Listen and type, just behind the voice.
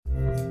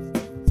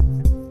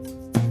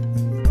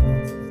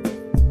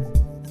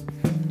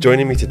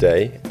Joining me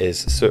today is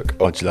Suk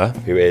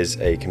Ojla, who is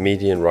a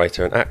comedian,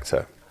 writer and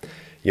actor.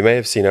 You may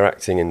have seen her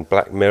acting in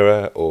Black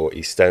Mirror or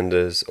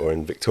EastEnders or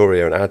in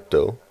Victoria and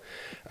Abdul,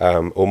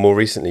 or more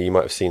recently you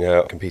might have seen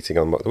her competing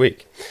on Mock the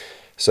Week.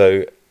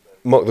 So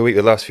Mock the Week,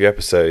 the last few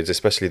episodes,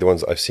 especially the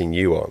ones that I've seen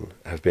you on,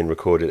 have been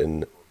recorded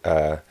in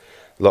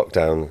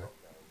lockdown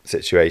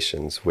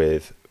situations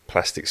with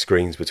plastic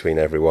screens between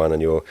everyone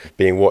and you're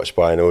being watched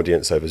by an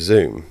audience over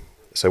Zoom.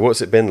 So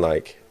what's it been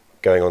like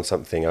going on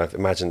something? I've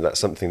imagined that's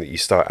something that you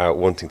start out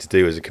wanting to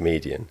do as a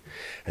comedian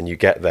and you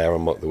get there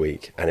on Mock the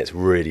Week and it's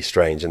really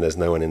strange and there's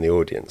no one in the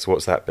audience.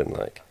 What's that been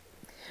like?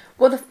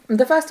 Well,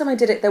 the first time I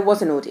did it, there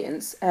was an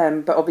audience,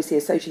 but obviously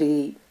a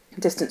socially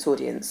distanced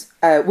audience,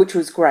 which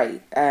was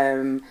great.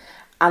 And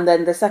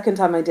then the second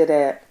time I did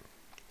it,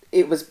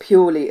 it was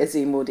purely a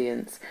Zoom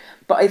audience.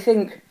 But I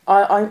think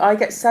I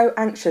get so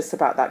anxious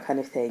about that kind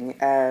of thing,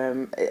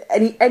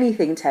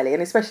 anything telly,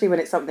 and especially when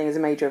it's something as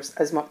major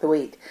as Mock the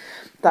Week,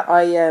 that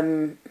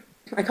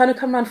I kind of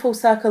come around full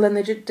circle and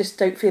they just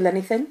don't feel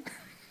anything.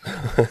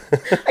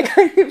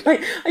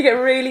 I get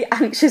really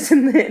anxious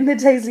in the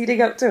days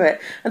leading up to it,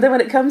 and then when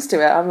it comes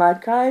to it, I'm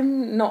like,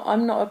 I'm not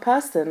a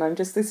person. I'm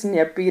just this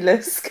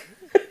nebulous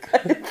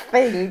kind of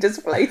thing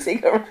just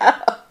floating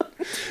around.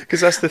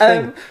 Because that's the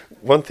thing.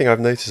 One thing I've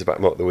noticed about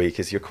Mock the Week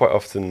is you're quite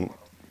often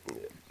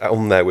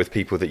on there with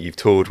people that you've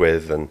toured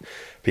with, and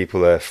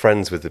people are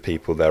friends with the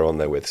people they're on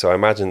there with. So I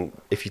imagine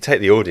if you take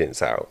the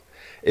audience out,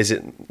 is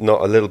it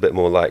not a little bit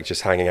more like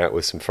just hanging out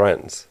with some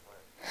friends?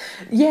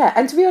 Yeah,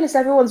 and to be honest,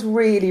 everyone's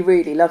really,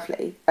 really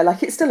lovely.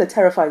 Like, it's still a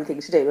terrifying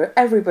thing to do.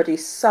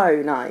 Everybody's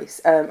so nice,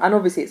 and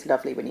obviously it's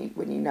lovely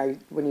when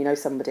you know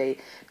somebody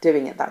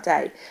doing it that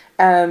day.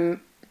 And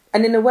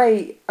in a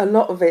way, a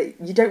lot of it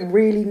you don't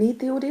really need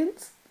the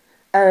audience.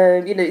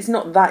 It's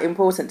not that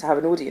important to have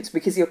an audience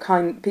because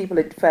people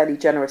are fairly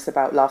generous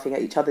about laughing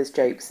at each other's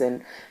jokes,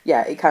 and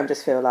yeah, it can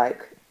just feel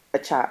like a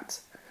chat,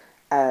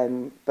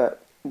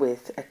 but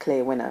with a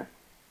clear winner.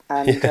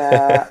 And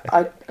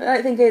I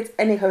don't think it's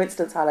any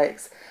coincidence,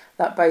 Alex,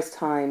 that both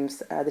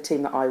times the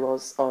team that I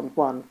was on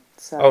won.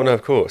 So, oh no,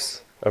 of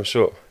course, I'm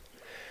sure.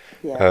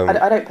 Yeah,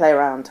 I don't play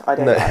around. I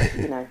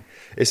don't. No.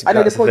 I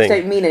know the points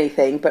don't mean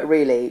anything, but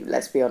really,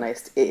 let's be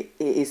honest, it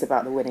is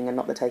about the winning and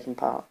not the taking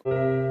part.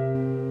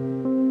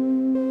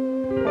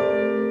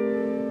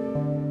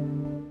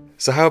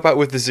 So how about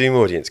with the Zoom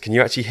audience? Can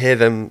you actually hear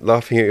them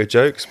laughing at your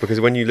jokes?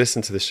 Because when you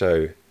listen to the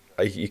show,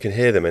 you can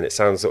hear them and it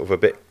sounds sort of a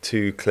bit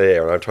too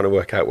clear, and I'm trying to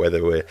work out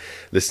whether we're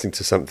listening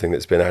to something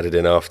that's been added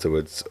in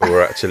afterwards or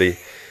we're actually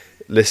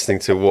listening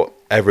to what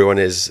everyone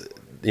is,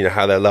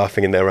 how they're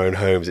laughing in their own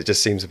homes. It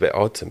just seems a bit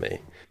odd to me.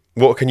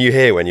 What can you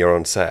hear when you're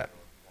on set?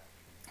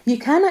 You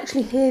can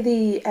actually hear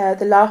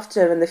the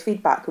laughter and the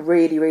feedback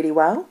really, really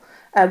well,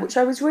 which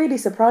I was really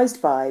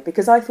surprised by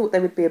because I thought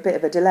there would be a bit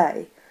of a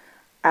delay.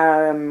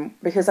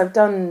 Because I've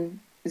done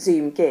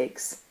Zoom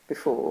gigs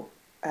before,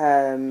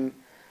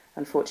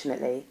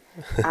 unfortunately,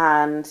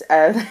 and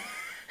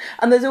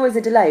there's always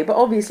a delay. But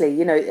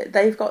obviously,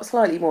 they've got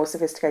slightly more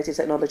sophisticated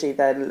technology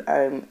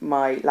than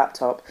my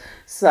laptop,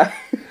 so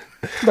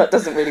that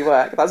doesn't really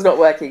work. That's not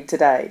working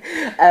today.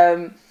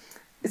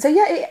 So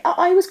yeah,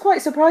 I was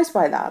quite surprised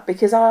by that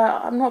because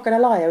I'm not going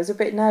to lie, I was a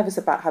bit nervous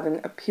about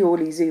having a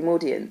purely Zoom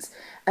audience.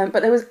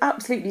 But there was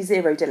absolutely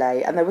zero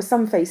delay, and there were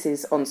some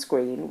faces on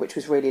screen, which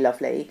was really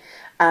lovely.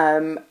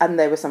 And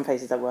there were some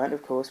faces that weren't,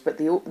 of course, but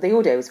the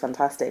audio was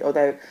fantastic.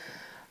 Although,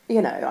 I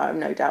have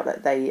no doubt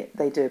that they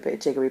do a bit of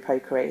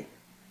jiggery-pokery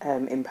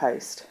in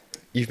post.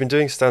 You've been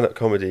doing stand-up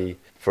comedy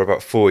for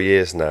about 4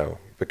 years now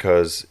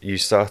because you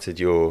started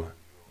your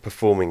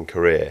performing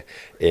career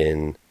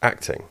in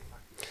acting.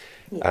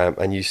 Yeah.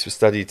 And you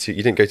studied you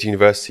didn't go to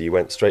university, you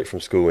went straight from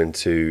school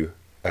into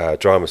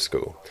drama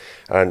school.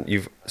 And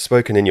you've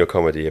spoken in your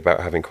comedy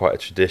about having quite a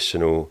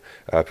traditional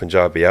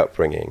Punjabi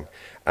upbringing.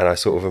 And I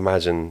sort of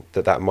imagine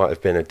that might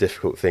have been a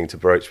difficult thing to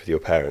broach with your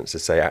parents, to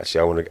say, actually,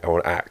 I want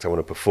to act, I want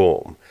to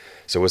perform.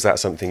 So was that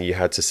something you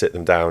had to sit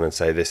them down and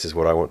say, this is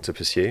what I want to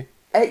pursue?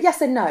 Yes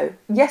and no.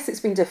 Yes,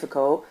 it's been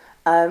difficult.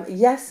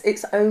 Yes,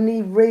 it's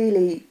only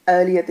really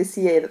earlier this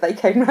year that they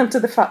came round to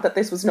the fact that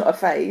this was not a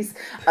phase.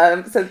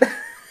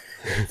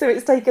 So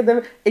it's taken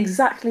them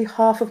exactly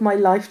half of my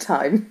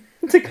lifetime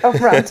to come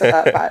round to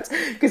that fact,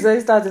 because I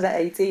started at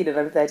 18 and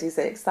I'm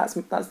 36. That's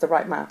the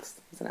right maths,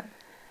 isn't it?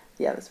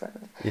 Yeah, that's right.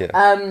 Yeah.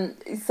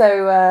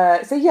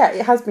 So yeah,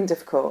 it has been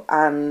difficult,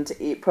 and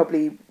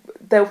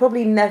they'll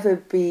probably never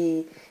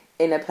be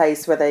in a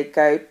place where they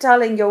go,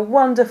 darling, you're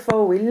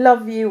wonderful, we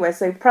love you, we're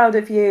so proud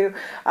of you,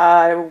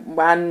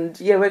 and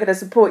we're going to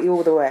support you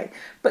all the way.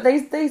 But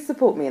they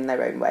support me in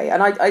their own way,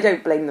 and I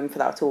don't blame them for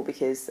that at all,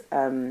 because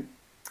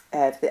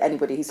for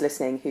anybody who's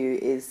listening who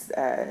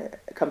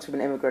comes from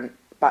an immigrant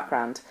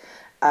background,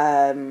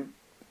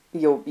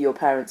 your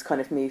parents kind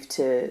of moved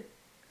to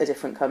a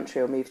different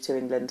country or moved to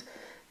England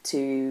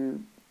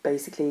to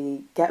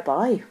basically get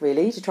by,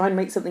 really, to try and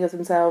make something of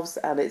themselves,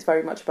 and it's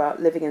very much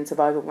about living in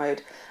survival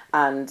mode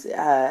and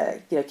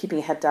keeping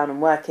your head down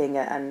and working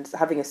and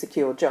having a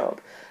secure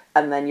job.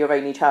 And then your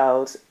only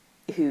child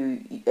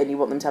and you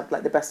want them to have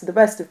like the best of the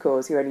best, of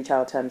course, your only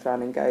child turns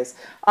around and goes,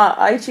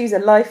 I choose a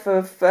life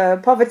of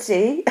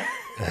poverty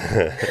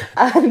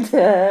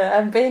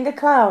and being a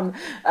clown.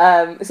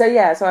 So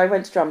I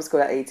went to drama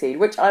school at 18,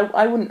 which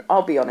I wouldn't,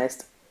 I'll be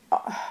honest,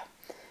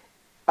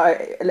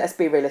 let's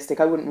be realistic,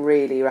 I wouldn't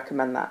really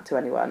recommend that to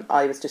anyone.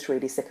 I was just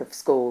really sick of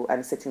school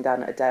and sitting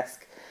down at a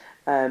desk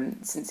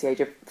since the age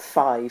of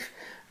 5.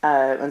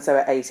 And so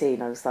at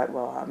 18, I was like,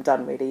 well, I'm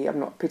done really. I'm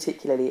not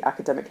particularly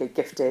academically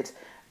gifted.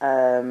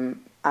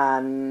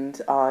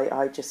 And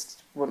I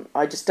just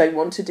don't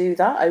want to do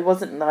that. I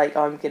wasn't like,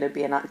 I'm going to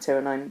be an actor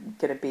and I'm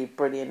going to be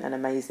brilliant and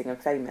amazing and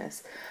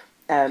famous.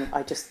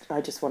 I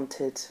just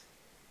wanted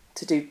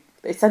to do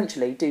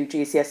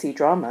GCSE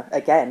drama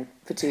again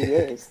for 2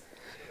 years.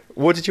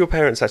 What did your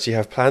parents actually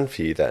have planned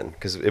for you then?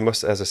 Because it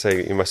must, as I say,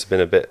 it must have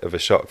been a bit of a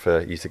shock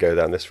for you to go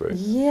down this route.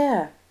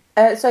 Yeah.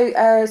 So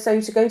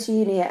to go to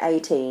uni at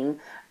 18,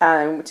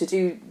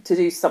 to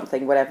do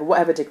something,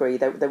 whatever degree,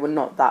 they were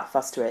not that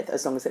fussed with,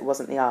 as long as it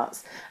wasn't the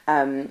arts.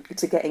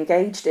 To get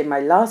engaged in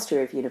my last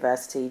year of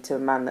university to a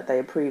man that they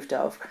approved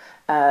of,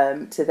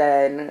 to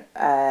then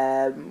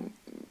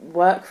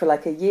work for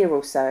like a year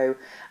or so,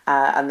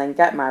 and then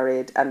get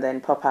married, and then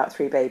pop out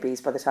 3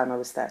 babies by the time I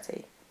was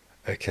 30.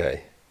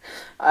 Okay.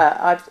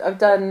 I've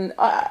done.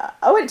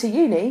 I went to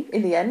uni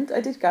in the end. I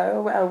did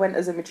go. I went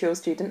as a mature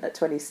student at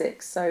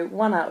 26. So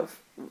 1 out of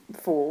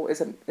 4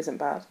 isn't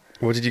bad.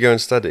 What did you go and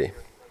study?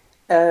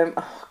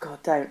 Oh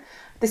God, don't.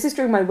 This is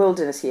during my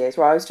wilderness years,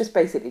 where I was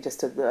basically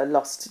just a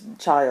lost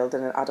child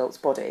in an adult's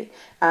body.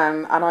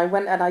 And I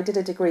went and I did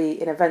a degree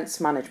in events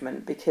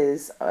management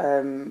because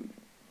I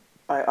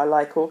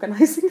like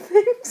organising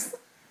things.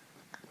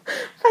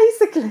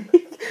 Basically,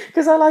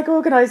 because I like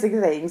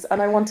organising things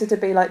and I wanted to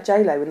be like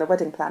J-Lo in The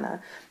Wedding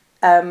Planner.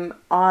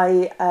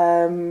 I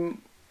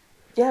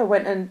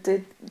went and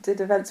did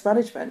events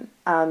management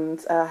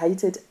and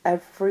hated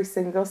every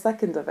single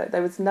second of it.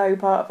 There was no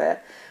part of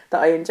it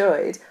that I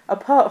enjoyed,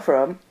 apart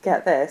from,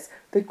 get this,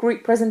 the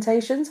group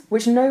presentations,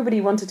 which nobody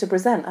wanted to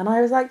present. And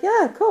I was like,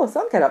 yeah, of course,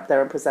 I'll get up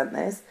there and present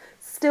this.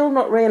 Still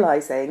not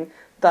realising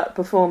that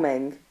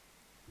performing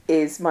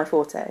is my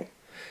forte.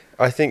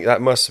 I think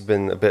that must have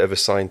been a bit of a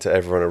sign to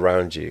everyone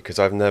around you, because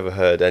I've never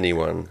heard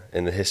anyone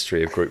in the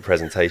history of group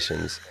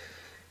presentations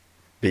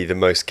be the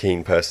most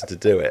keen person to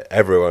do it.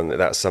 Everyone,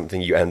 that's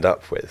something you end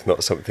up with,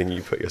 not something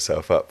you put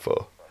yourself up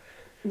for.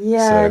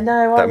 Yeah, so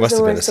no, I was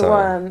always the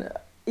one.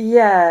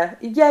 Yeah,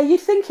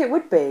 you'd think it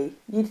would be.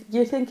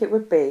 You'd think it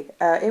would be.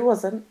 It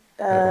wasn't.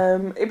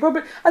 It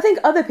probably. I think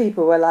other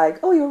people were like,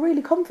 "Oh, you're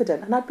really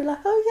confident," and I'd be like,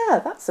 "Oh yeah,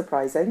 that's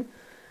surprising."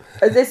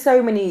 There's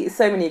so many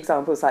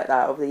examples like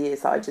that over the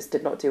years that I just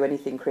did not do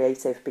anything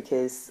creative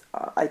because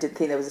I didn't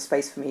think there was a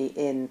space for me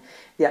in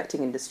the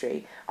acting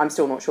industry. I'm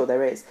still not sure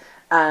there is.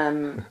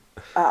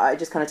 I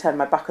just kind of turned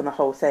my back on the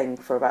whole thing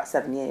for about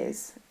 7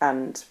 years,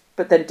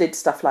 but then did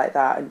stuff like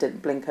that and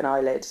didn't blink an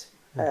eyelid,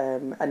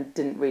 and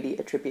didn't really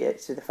attribute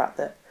it to the fact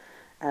that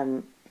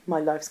my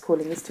life's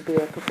calling is to be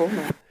a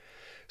performer.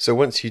 So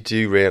once you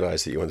do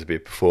realise that you want to be a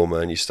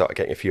performer and you start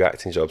getting a few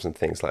acting jobs and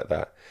things like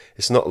that,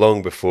 it's not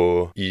long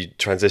before you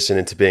transition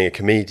into being a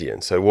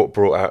comedian. So what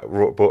brought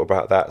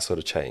about that sort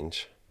of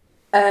change?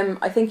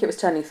 I think it was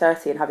turning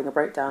 30 and having a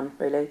breakdown,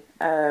 really.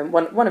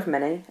 One of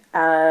many.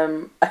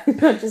 I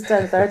just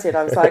turned 30 and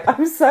I was like,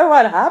 I'm so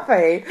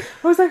unhappy.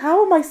 I was like,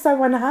 how am I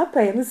so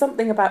unhappy? And there's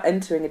something about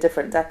entering a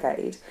different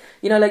decade.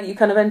 You know, like you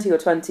kind of enter your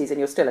 20s and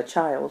you're still a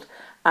child.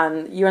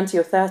 And you enter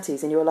your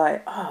 30s and you're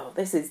like, oh,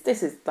 this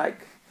is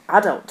like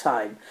adult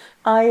time.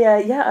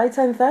 I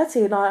turned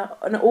 30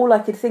 and all I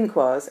could think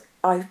was,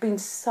 I've been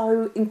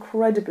so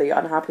incredibly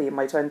unhappy in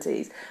my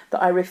 20s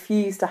that I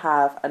refuse to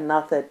have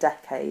another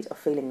decade of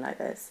feeling like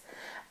this.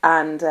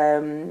 And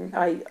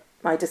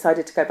I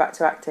decided to go back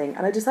to acting,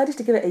 and I decided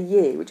to give it a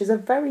year, which is a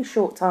very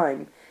short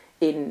time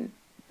in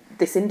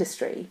this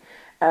industry,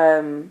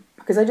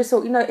 because I just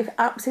thought, you know, if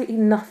absolutely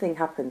nothing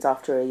happens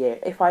after a year,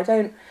 if I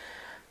don't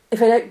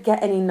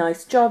get any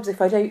nice jobs,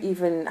 if I don't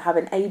even have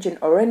an agent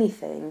or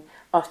anything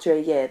after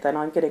a year, then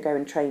I'm going to go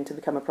and train to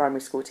become a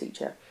primary school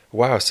teacher.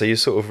 Wow, so you're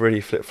sort of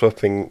really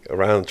flip-flopping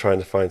around trying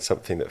to find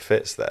something that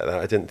fits there.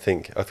 I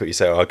thought you'd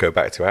say, I'll go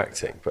back to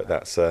acting, but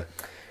that's,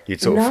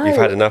 you've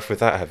had enough with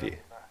that, have you?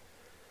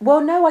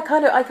 Well, no, I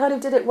kind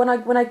of did it when I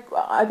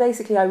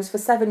was for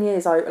 7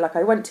 years,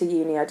 I went to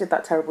uni, I did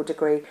that terrible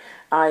degree,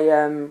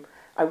 I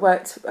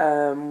worked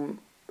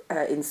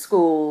in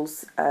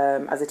schools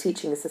as a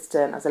teaching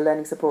assistant, as a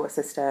learning support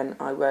assistant.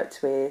 I worked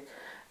with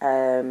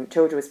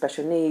children with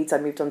special needs. I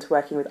moved on to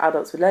working with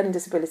adults with learning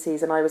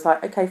disabilities, and I was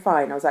like, okay,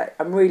 fine. I was like,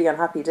 I'm really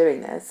unhappy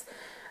doing this.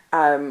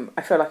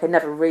 I feel like I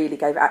never really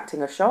gave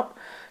acting a shot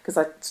because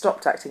I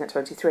stopped acting at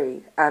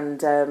 23, and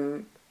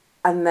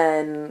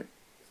then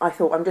I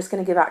thought, I'm just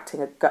going to give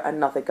acting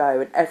another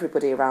go, and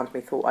everybody around me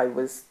thought I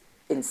was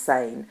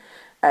insane.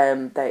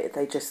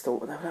 They just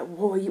thought, they were like,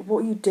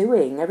 what are you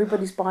doing?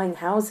 Everybody's buying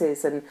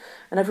houses and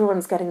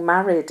everyone's getting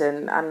married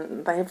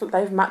and they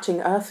have matching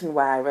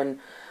earthenware, and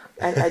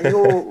and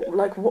you're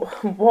like, what,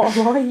 why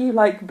are you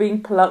like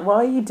being polite? Why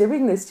are you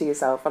doing this to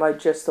yourself? And I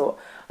thought,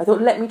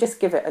 let me just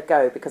give it a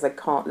go, because I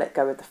can't let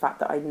go of the fact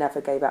that I never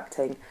gave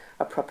acting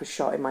a proper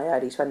shot in my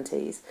early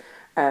 20s.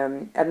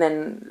 And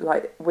then,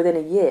 like, within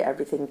a year,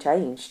 everything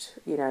changed.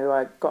 You know,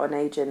 I got an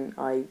agent,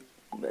 I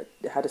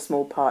had a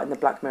small part in the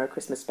Black Mirror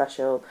Christmas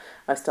special,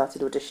 I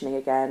started auditioning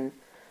again.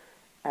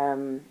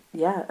 And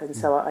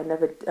so I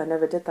never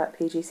did that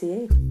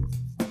PGCE.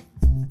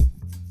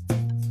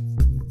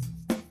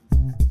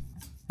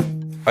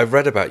 I've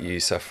read about you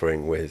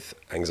suffering with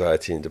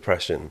anxiety and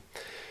depression,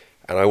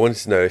 and I wanted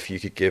to know if you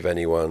could give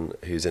anyone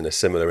who's in a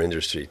similar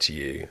industry to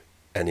you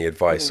any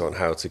advice on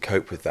how to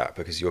cope with that,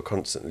 because you're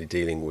constantly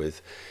dealing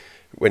with,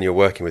 when you're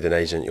working with an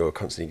agent, you're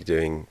constantly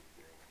doing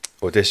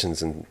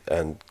auditions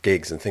and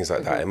gigs and things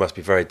like that. It must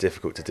be very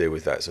difficult to deal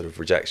with that sort of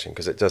rejection,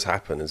 because it does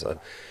happen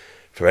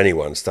for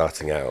anyone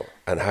starting out.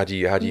 And how do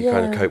you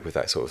kind of cope with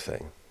that sort of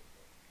thing?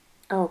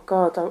 Oh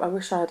God, I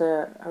wish I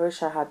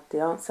had the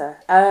answer.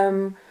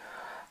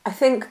 I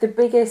think the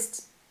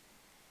biggest,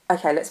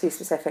 okay, let's be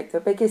specific. The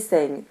biggest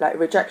thing, like,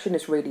 rejection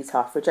is really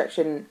tough.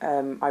 Rejection,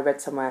 I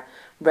read somewhere,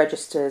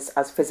 registers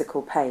as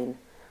physical pain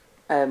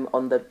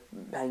on the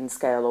pain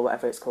scale or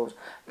whatever it's called.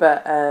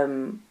 But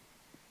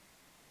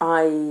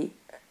I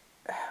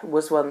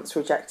was once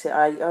rejected.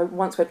 I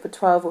once went for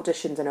 12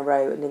 auditions in a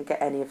row and didn't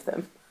get any of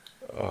them.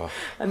 Oh.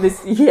 And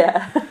this,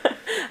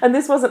 and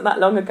this wasn't that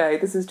long ago.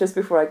 This was just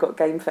before I got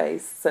Game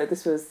Face. So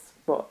this was,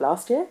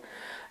 last year?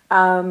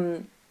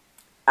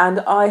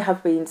 And I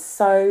have been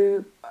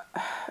so,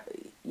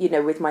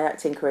 with my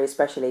acting career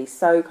especially,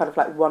 so kind of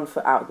like 1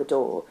 foot out the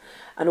door,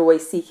 and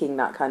always seeking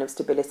that kind of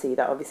stability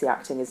that obviously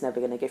acting is never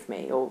going to give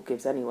me or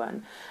gives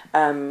anyone.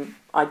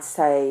 I'd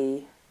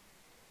say,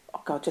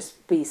 oh God,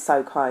 just be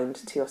so kind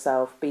to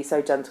yourself, be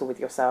so gentle with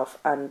yourself,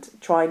 and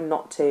try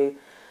not to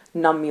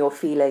numb your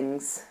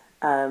feelings.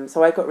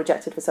 So I got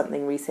rejected for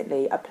something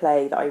recently, a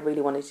play that I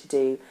really wanted to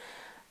do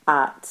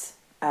at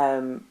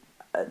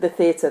the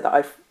theatre that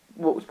I've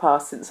walked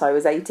past since I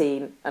was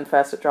 18 and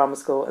first at drama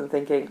school, and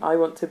thinking, I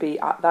want to be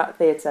at that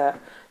theatre,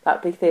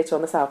 that big theatre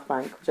on the South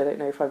Bank, which I don't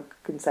know if I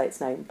can say its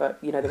name, but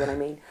you know the one I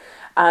mean.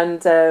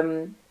 And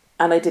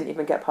I didn't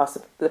even get past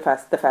the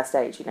first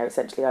stage.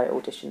 Essentially I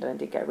auditioned and I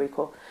didn't get a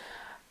recall.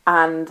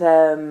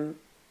 And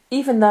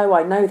even though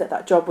I know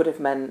that job would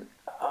have meant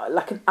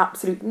like an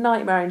absolute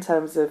nightmare in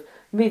terms of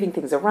moving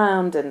things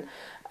around, and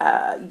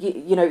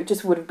it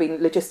just would have been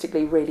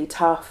logistically really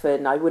tough,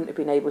 and I wouldn't have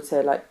been able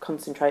to like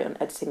concentrate on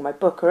editing my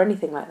book or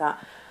anything like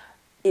that,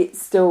 it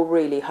still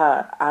really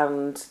hurt.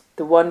 And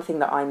the one thing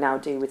that I now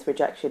do with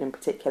rejection in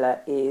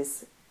particular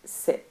is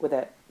sit with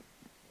it,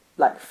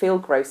 like feel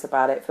gross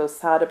about it, feel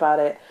sad about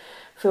it,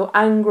 feel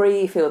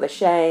angry, feel the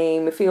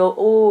shame, feel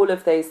all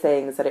of those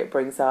things that it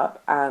brings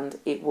up, and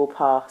it will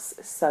pass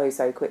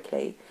so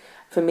quickly.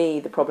 For me,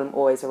 the problem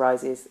always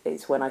arises,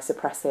 it's when I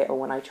suppress it, or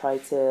when I try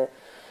to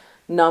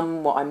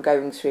numb what I'm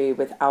going through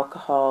with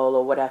alcohol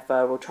or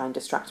whatever, or try and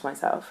distract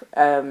myself.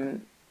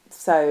 And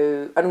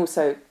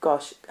also,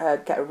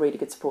 get a really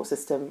good support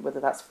system, whether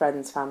that's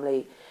friends,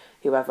 family,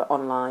 whoever,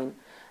 online.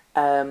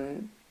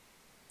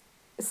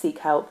 Seek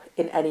help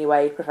in any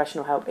way,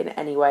 professional help in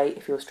any way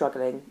if you're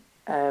struggling.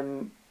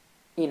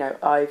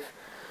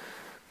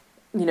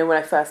 When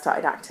I first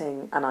started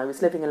acting and I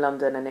was living in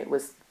London, and it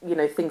was,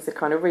 things had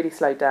kind of really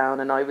slowed down,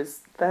 and I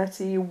was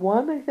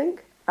 31, I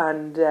think.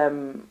 And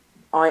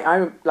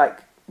I like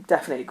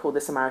definitely called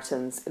the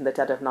Samaritans in the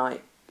dead of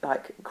night,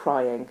 like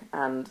crying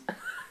and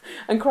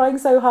crying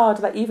so hard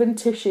that even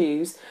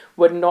tissues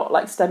were not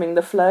like stemming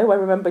the flow. I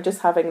remember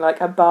just having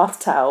like a bath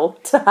towel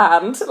to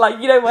hand, like,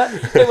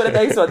 one of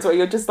those ones where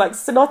you're just like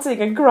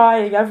snotting and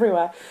crying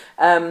everywhere.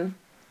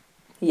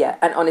 Yeah,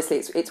 and honestly,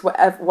 it's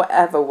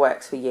whatever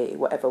works for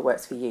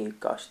you.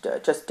 Gosh,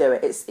 just do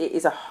it. It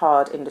is a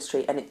hard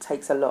industry, and it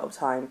takes a lot of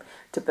time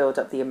to build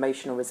up the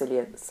emotional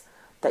resilience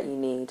that you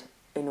need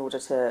in order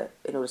to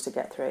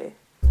get through.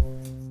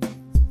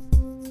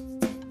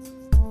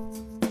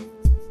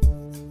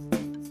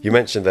 You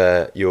mentioned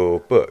there your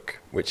book,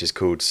 which is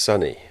called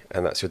Sunny,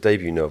 and that's your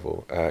debut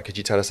novel. Could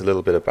you tell us a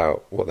little bit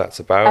about what that's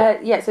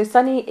about? So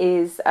Sunny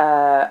is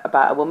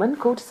about a woman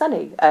called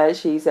Sunny.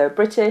 She's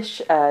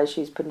British,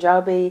 she's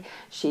Punjabi,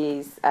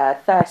 she's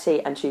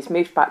 30, and she's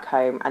moved back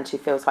home, and she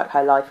feels like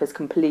her life has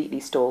completely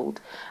stalled.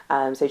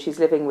 So she's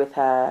living with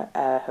her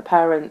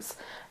parents,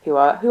 who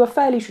are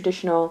fairly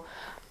traditional,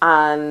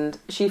 and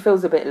she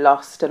feels a bit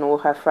lost, and all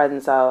her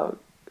friends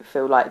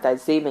feel like they're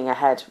zooming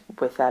ahead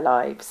with their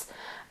lives.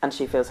 And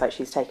she feels like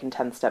she's taken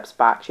 10 steps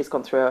back. She's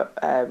gone through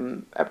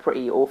a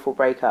pretty awful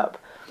breakup.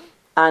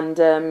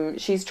 And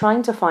she's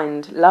trying to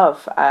find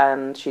love,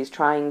 and she's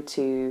trying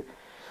to...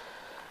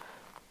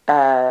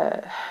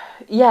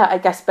 I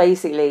guess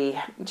basically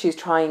she's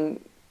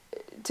trying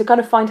to kind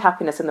of find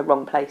happiness in the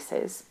wrong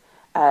places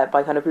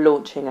by kind of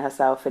launching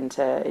herself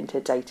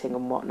into dating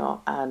and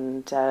whatnot.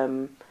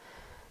 And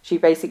she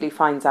basically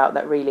finds out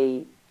that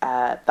really...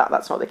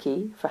 that's not the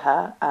key for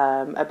her,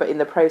 but in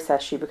the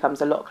process she becomes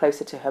a lot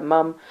closer to her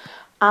mum,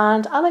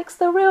 And Alex,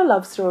 the real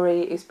love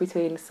story is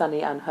between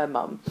Sunny and her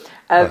mum.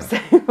 So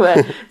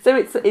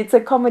it's a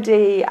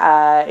comedy.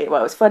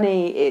 It's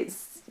funny.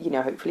 It's,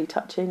 hopefully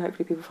touching.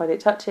 Hopefully people find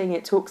it touching.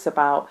 It talks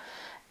about,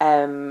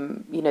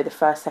 the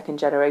first, second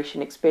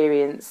generation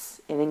experience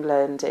in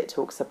England. It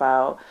talks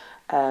about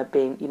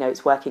being,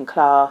 it's working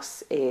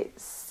class.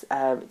 It's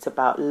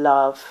about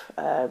love.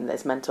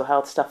 There's mental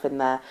health stuff in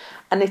there,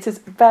 and it is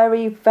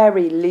very,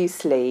 very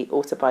loosely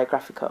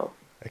autobiographical.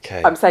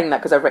 Okay. I'm saying that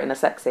because I've written a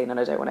sex scene and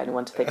I don't want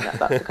anyone to think that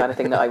that's the kind of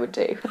thing that I would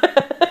do.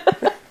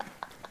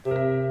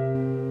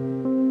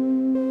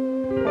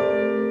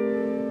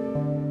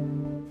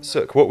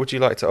 Suk, what would you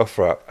like to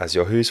offer up as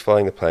your Who's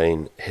Flying the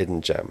Plane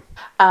hidden gem?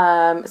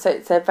 So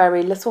it's a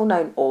very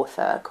little-known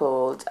author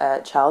called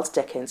Charles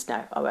Dickens.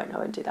 No, I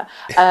won't do that.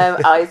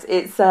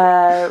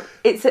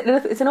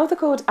 It's an author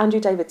called Andrew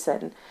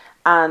Davidson.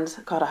 And,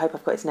 God, I hope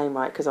I've got his name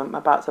right because I'm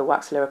about to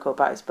wax lyrical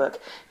about his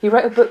book. He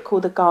wrote a book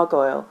called The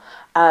Gargoyle,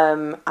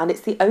 and it's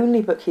the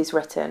only book he's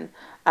written.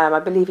 I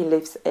believe he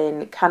lives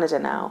in Canada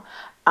now.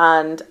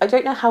 And I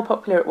don't know how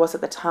popular it was at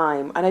the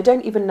time, and I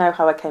don't even know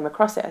how I came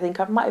across it. I think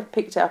I might have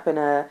picked it up in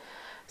a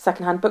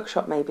second-hand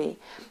bookshop, maybe.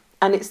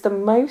 And it's the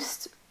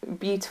most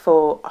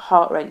beautiful,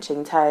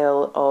 heart-wrenching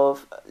tale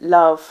of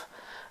love,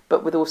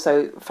 but with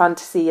also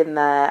fantasy in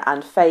there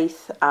and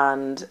faith,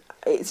 and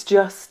it's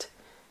just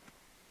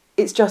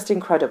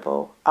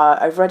incredible.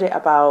 I've read it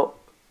about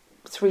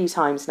 3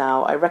 times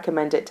now. I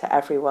recommend it to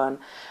everyone.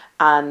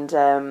 And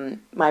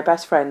my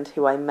best friend,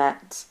 who I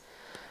met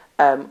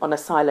on a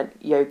silent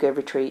yoga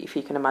retreat, if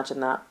you can imagine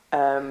that,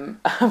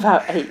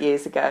 about 8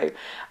 years ago.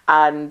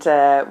 And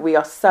we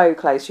are so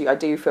close. I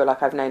do feel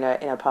like I've known her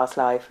in a past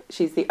life.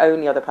 She's the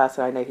only other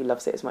person I know who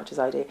loves it as much as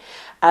I do.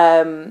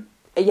 And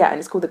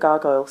it's called The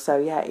Gargoyle. So,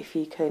 if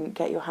you can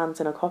get your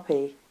hands on a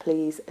copy,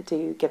 please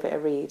do give it a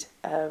read.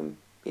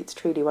 It's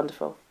truly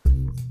wonderful.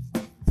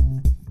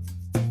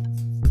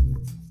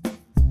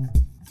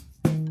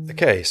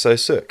 Okay, so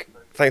Suk,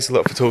 thanks a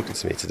lot for talking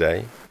to me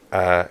today.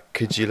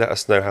 Could you let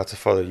us know how to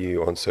follow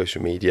you on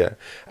social media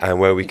and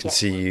where we can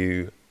see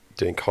you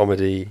doing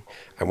comedy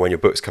and when your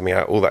book's coming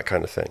out, all that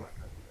kind of thing?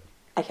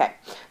 Okay,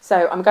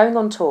 so I'm going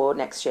on tour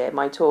next year.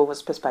 My tour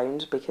was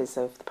postponed because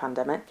of the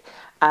pandemic.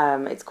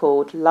 It's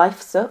called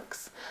Life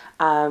Sucks.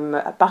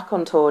 Back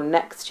on tour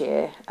next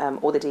year.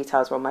 All the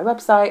details are on my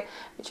website,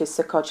 which is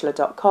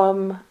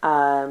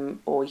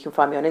sukojla.com, or you can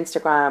find me on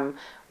Instagram,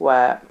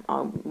 where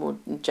I'm more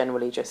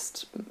generally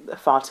just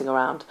farting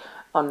around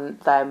on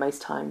there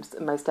most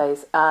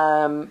days,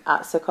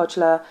 at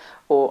Sukojla,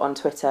 or on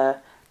Twitter,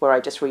 where I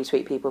just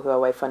retweet people who are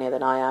way funnier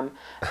than I am.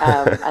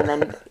 And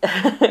then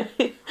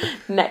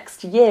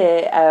next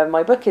year,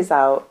 my book is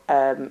out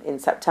in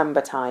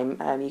September time.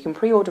 You can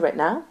pre-order it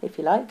now, if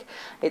you like.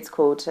 It's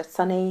called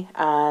Sunny,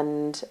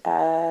 and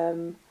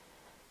that's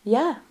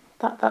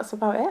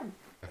about it.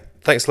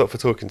 Thanks a lot for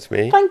talking to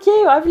me. Thank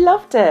you, I've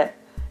loved it.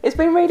 It's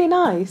been really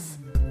nice.